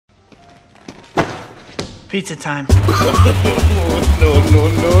Pizza time. No, no,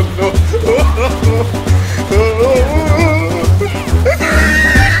 no, no.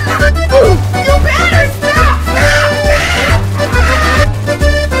 You better stop!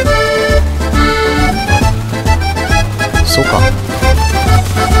 Soka.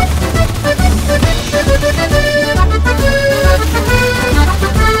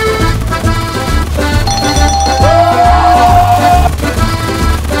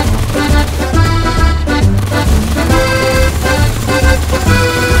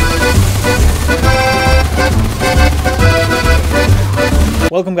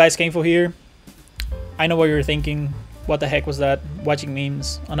 Welcome guys, Kanefo here. I know what you're thinking. What the heck was that? Watching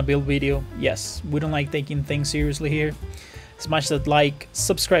memes on a build video? Yes, we don't like taking things seriously here. Smash that like,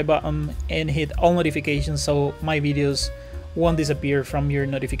 subscribe button, and hit all notifications so my videos won't disappear from your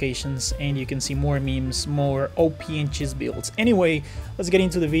notifications and you can see more memes, more OP and cheese builds. Anyway, let's get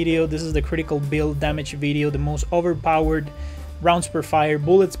into the video. This is the critical build damage video, the most overpowered rounds per fire,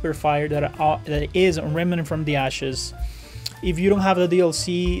 bullets per fire that is on Remnant from the Ashes. If you don't have the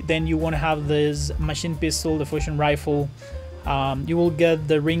DLC, then you want to have this machine pistol, the fusion rifle. You will get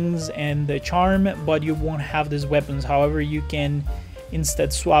the rings and the charm, but you won't have these weapons. However, you can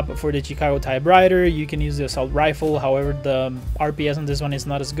instead swap for the Chicago type Writter. You can use the assault rifle. However, the RPS on this one is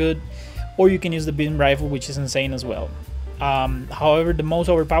not as good. Or you can use the beam rifle, which is insane as well. However, the most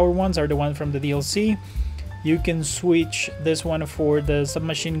overpowered ones are the ones from the DLC. You can switch this one for the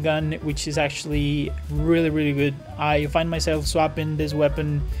submachine gun, which is actually really good. I find myself swapping this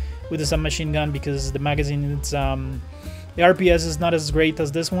weapon with the submachine gun because the magazine, it's the RPS is not as great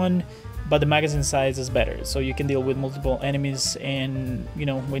as this one, but the magazine size is better, so you can deal with multiple enemies. And you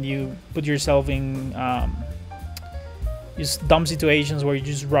know, when you put yourself in just dumb situations where you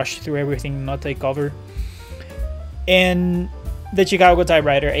just rush through everything, not take cover. And the Chicago type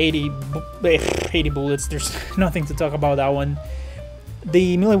Writter, 80 bullets, there's nothing to talk about that one.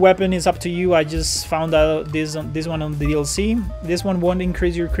 The melee weapon is up to you. I just found out this one on the DLC. This one won't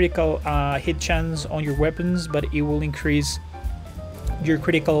increase your critical hit chance on your weapons, but it will increase your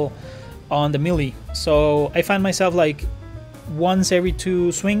critical on the melee. So I find myself like once every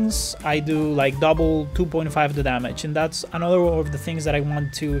 2 swings, I do like double 2.5 the damage, and that's another of the things that I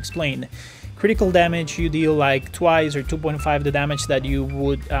want to explain. Critical damage, you deal like twice or 2.5 the damage that you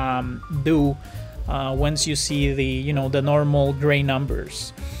would do once you see the, you know, the normal gray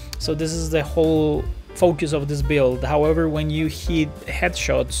numbers. So this is the whole focus of this build. However, when you hit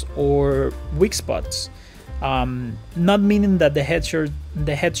headshots or weak spots, not meaning that the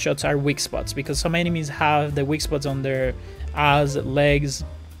headshots are weak spots, because some enemies have the weak spots on their ass, legs,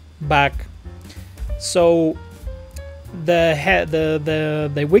 back. So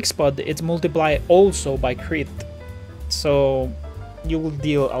the weak spot, it's multiplied also by crit, so you will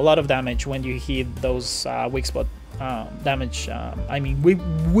deal a lot of damage when you hit those weak spot damage. I mean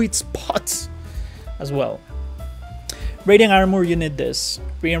weak spots as well. Raiding armor, you need this.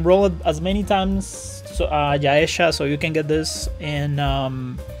 Re-enroll it as many times, so Yaesha, so you can get this.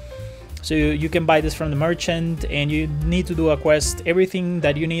 And so you can buy this from the merchant, and you need to do a quest. Everything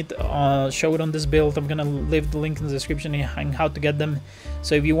that you need show it on this build. I'm gonna leave the link in the description and how to get them.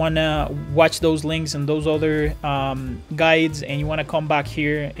 So if you wanna watch those links and those other guides, and you wanna come back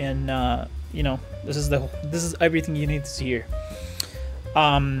here and you know, this is everything you need to see here.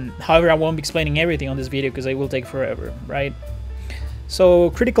 However, I won't be explaining everything on this video because it will take forever, right? So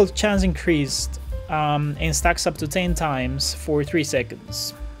critical chance increased and stacks up to 10 times for 3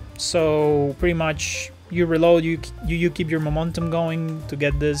 seconds. So pretty much you reload, you keep your momentum going to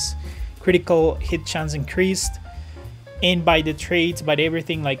get this critical hit chance increased. And by the traits, by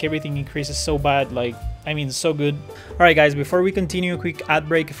everything, like everything increases so bad, like I mean so good. Alright guys, before we continue, a quick ad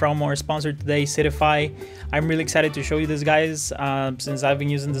break from our sponsor today, Citify. I'm really excited to show you this, guys, since I've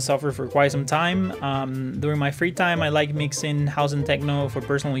been using the software for quite some time. During my free time, I like mixing house and techno for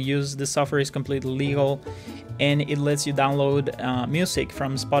personal use. This software is completely legal, and it lets you download music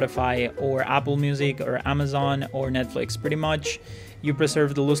from Spotify or Apple Music or Amazon or Netflix. Pretty much you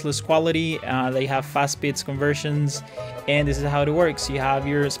preserve the lossless quality. They have fast speeds conversions, and this is how it works. You have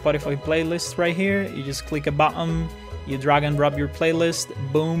your Spotify playlist right here. You just click a button, you drag and drop your playlist,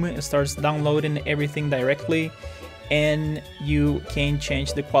 boom, it starts downloading everything directly, and you can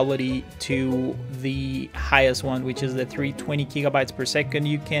change the quality to the highest one, which is the 320 gigabytes per second.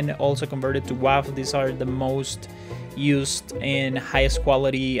 You can also convert it to WAV. These are the most used and highest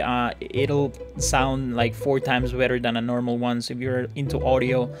quality. It'll sound like 4 times better than a normal one. So if you're into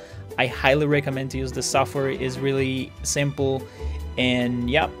audio, I highly recommend to use the software. It's really simple, and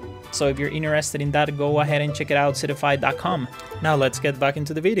yeah, so if you're interested in that, go ahead and check it out, citify.com. Now let's get back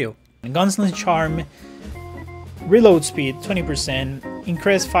into the video. Gunslinger charm Reload speed 20%,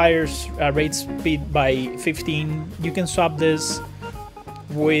 increase fire rate speed by 15. You can swap this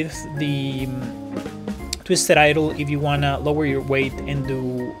with the Twisted Idol if you wanna lower your weight and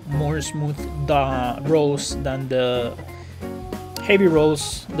do more smooth rolls than the heavy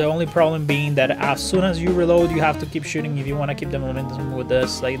rolls. The only problem being that as soon as you reload, you have to keep shooting if you want to keep the momentum with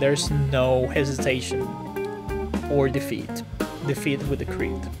this. Like, there's no hesitation or defeat with the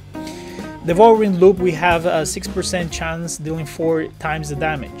crit. Devouring loop, we have a 6% chance dealing 4 times the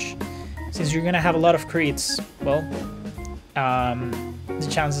damage. Since you're gonna have a lot of crits, well, the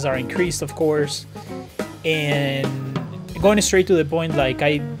chances are increased, of course. And going straight to the point, like,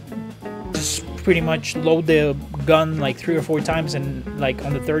 I just pretty much load the gun like 3 or 4 times, and like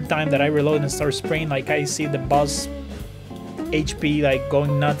on the 3rd time that I reload and start spraying, like, I see the boss HP like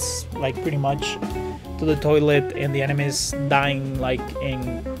going nuts, like pretty much to the toilet, and the enemies dying like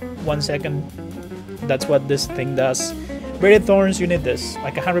in 1 second. That's what this thing does. Braided Thorns, you need this,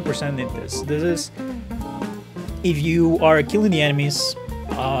 like 100% need this. This is if you are killing the enemies,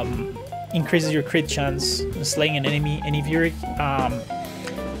 increases your crit chance in slaying an enemy. And if you're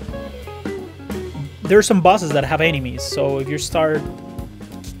there are some bosses that have enemies, so if you start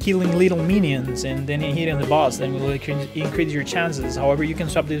killing little minions and then hitting the boss, then it will increase your chances. However, you can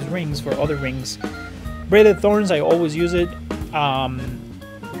swap these rings for other rings. Braided Thorns, I always use it.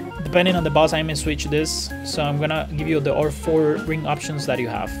 Depending on the boss, I may switch this. So I'm gonna give you the 4 ring options that you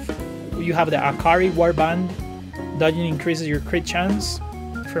have. You have the Akari Warband. Dodging increases your crit chance.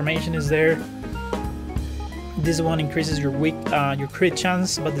 Formation is there. This one increases your crit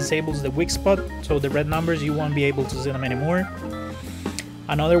chance, but disables the weak spot. So the red numbers, you won't be able to see them anymore.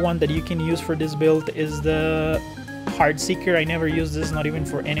 Another one that you can use for this build is the Heart Seeker. I never use this, not even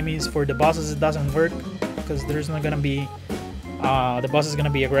for enemies. For the bosses, it doesn't work because there's not gonna be the boss is gonna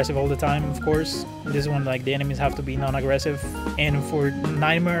be aggressive all the time, of course. This one, like, the enemies have to be non-aggressive. And for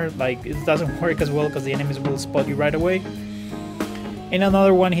Nightmare, like, it doesn't work as well because the enemies will spot you right away. And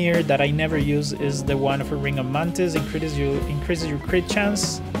another one here that I never use is the one for Ring of Mantis. Increases your crit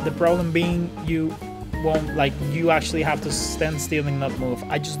chance. The problem being you won't, like, you actually have to stand still and not move.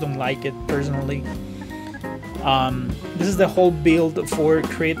 I just don't like it personally. This is the whole build for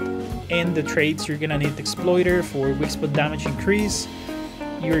crit. And the traits, you're gonna need Exploiter for weak spot damage increase.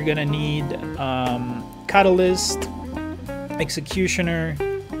 You're gonna need Catalyst, Executioner,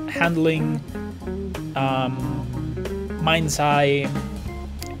 Handling, Mind's Eye,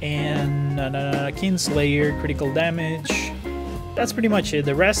 and Kinslayer, critical damage. That's pretty much it.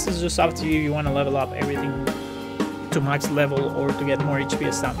 The rest is just up to you. You want to level up everything to max level or to get more HP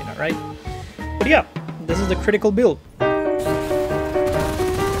and stamina, right? But yeah, this is the critical build.